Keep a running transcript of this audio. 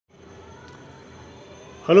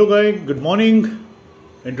Hello guys, good morning.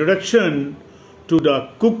 Introduction to the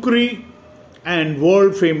cookery and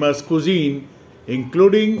world famous cuisine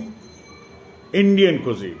including Indian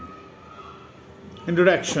cuisine.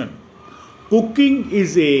 Introduction. Cooking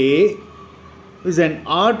is an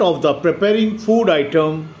art of the preparing food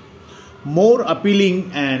item more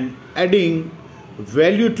appealing and adding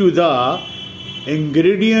value to the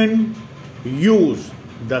ingredient used.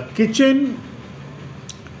 The kitchen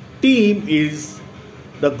team is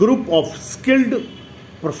the group of skilled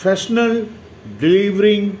professionals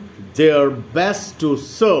delivering their best to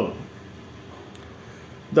serve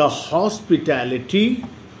the hospitality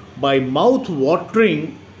by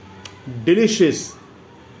mouth-watering delicious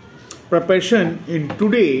preparation in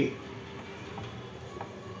today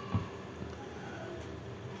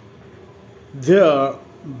their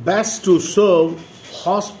best to serve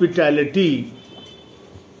hospitality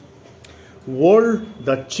world.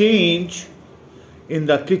 The change in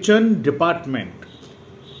the kitchen department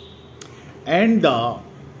and the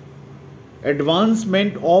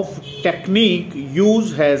advancement of technique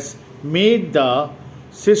use has made the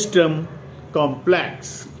system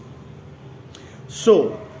complex.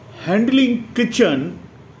 So handling kitchen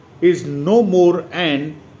is no more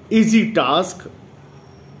an easy task.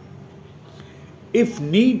 If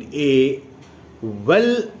need a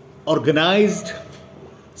well organized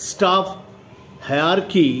staff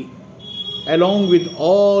hierarchy along with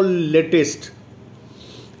all latest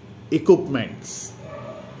equipments.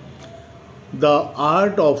 The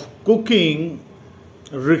art of cooking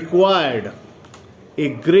required a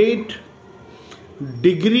great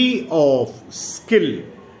degree of skill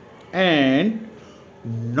and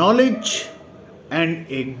knowledge and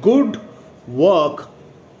a good work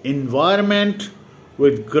environment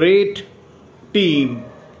with great team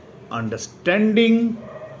understanding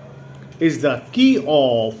is the key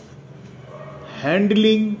of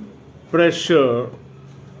handling pressure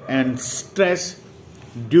and stress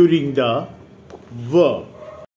during the work.